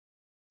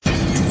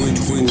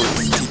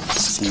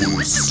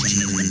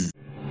TwinSportsTV.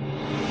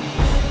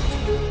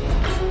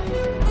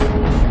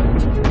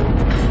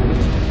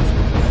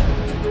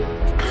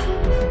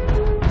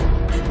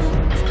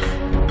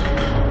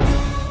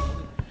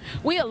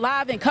 We are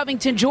live in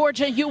Covington,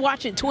 Georgia. You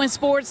watching Twin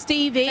Sports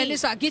TV. And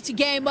this our Get Your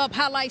Game Up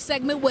highlight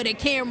segment where the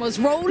cameras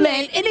rolling.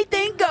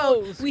 Anything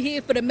goes. We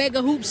here for the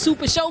Mega Hoop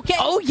Super Showcase.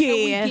 Oh,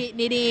 yeah. And we getting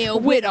it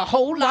in with a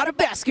whole lot of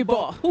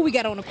basketball. Who we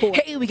got on the court?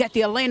 Hey, we got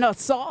the Atlanta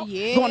Assault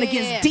going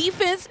against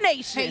Defense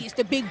Nation. Hey, it's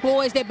the big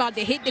boys. They about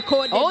to hit the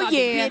court. They about to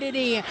get it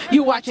in.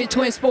 You watching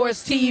Twin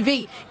Sports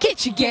TV.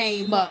 Get your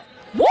game up.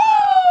 Woo!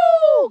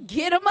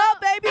 Get them up,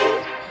 baby.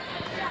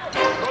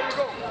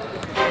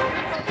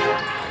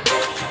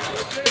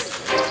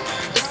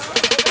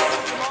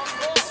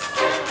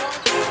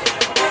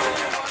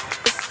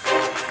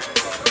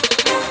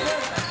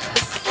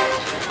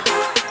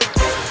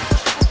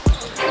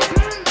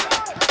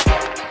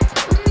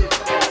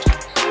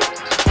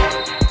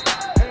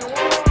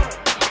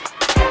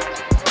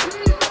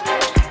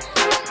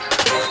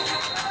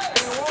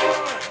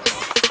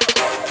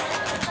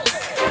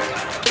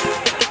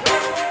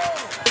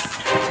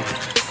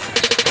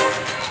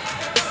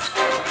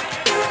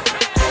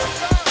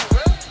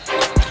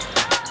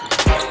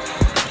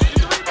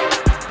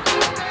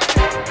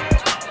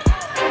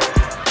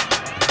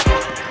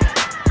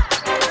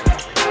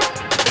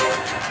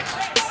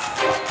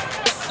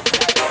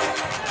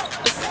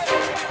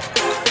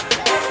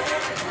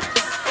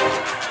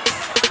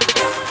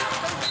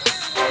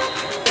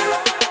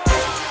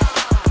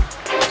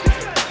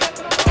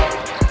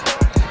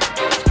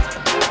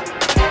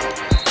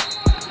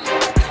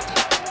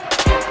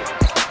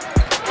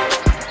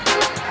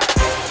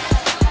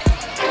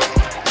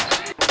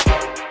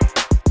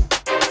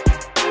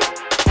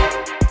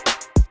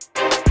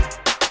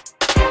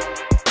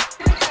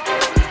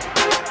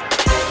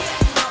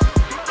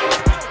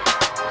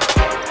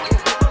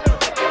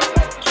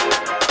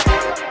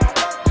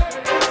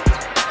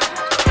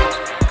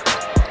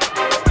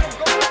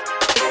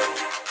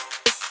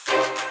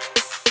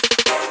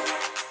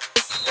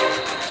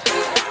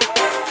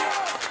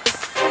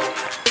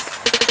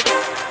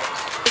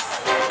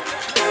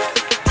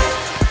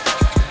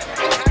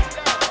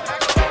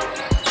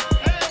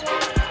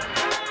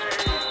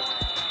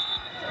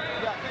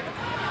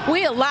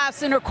 We are live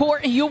center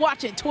court, and you're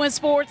watching Twin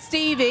Sports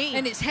TV.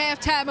 And it's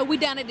halftime, and we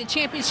down at the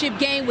championship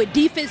game with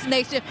Defense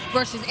Nation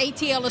versus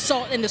ATL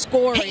Assault, and the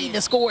score Hey,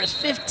 the score is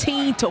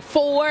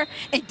 15-4,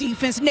 and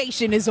Defense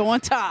Nation is on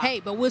top.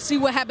 Hey, but we'll see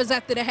what happens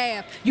after the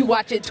half. You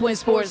watching Twin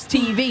Sports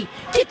TV.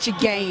 Get your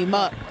game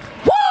up.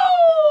 Woo!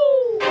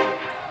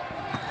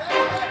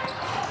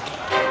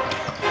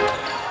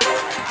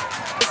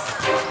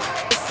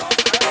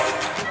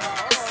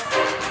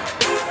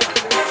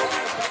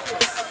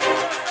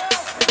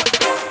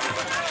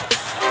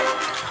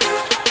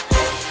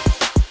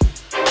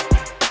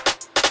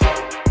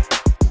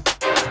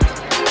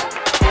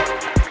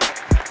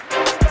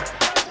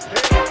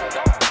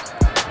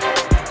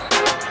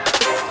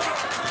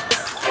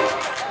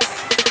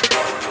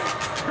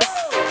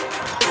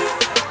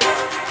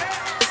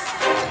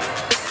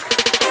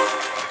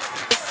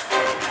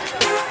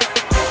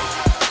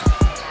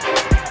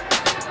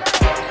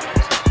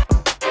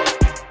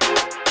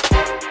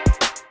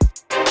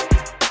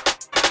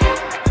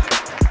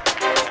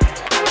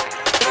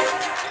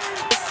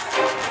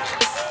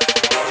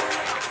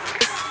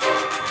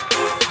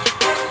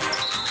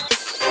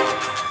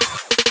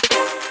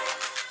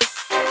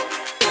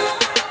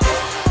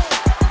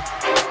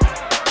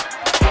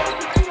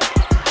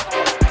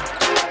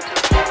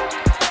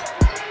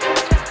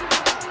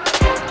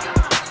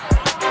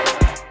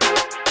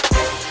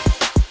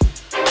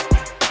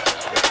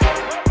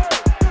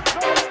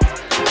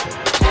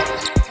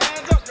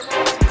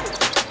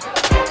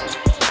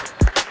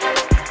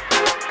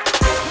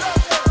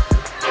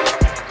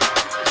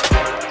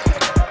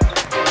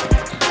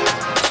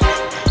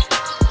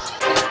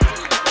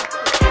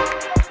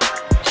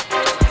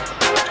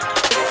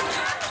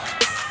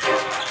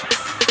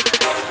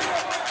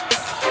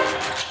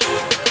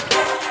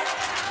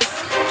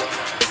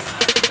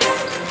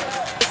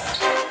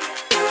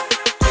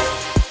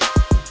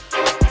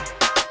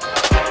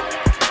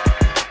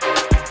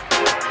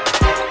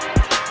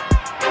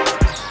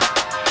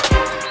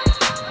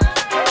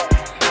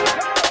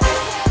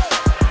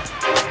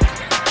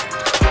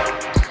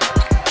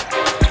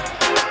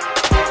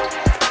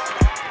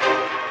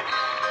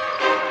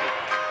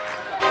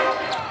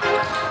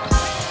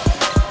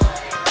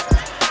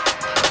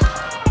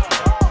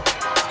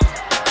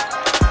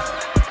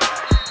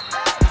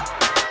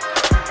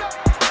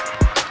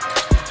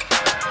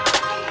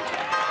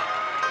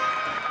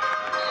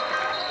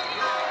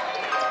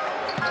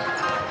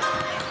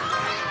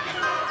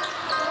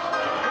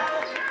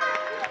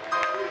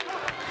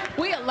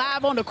 We are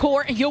live on the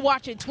court, and you're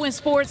watching Twin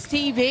Sports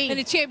TV. And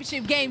the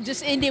championship game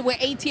just ended with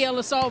ATL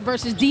Assault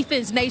versus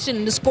Defense Nation,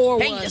 and the score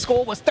the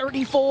score was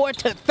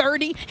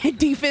 34-30, and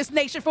Defense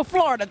Nation for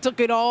Florida took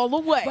it all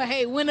away. But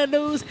hey, win or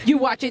lose, you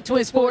watching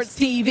Twin Sports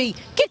TV.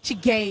 Get your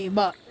game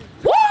up.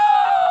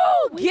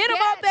 Woo! Get him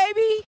up,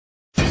 baby.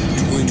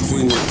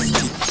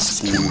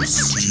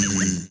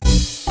 TwinSportsTV.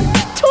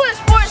 Twin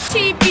Sports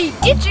TV,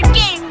 get your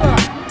game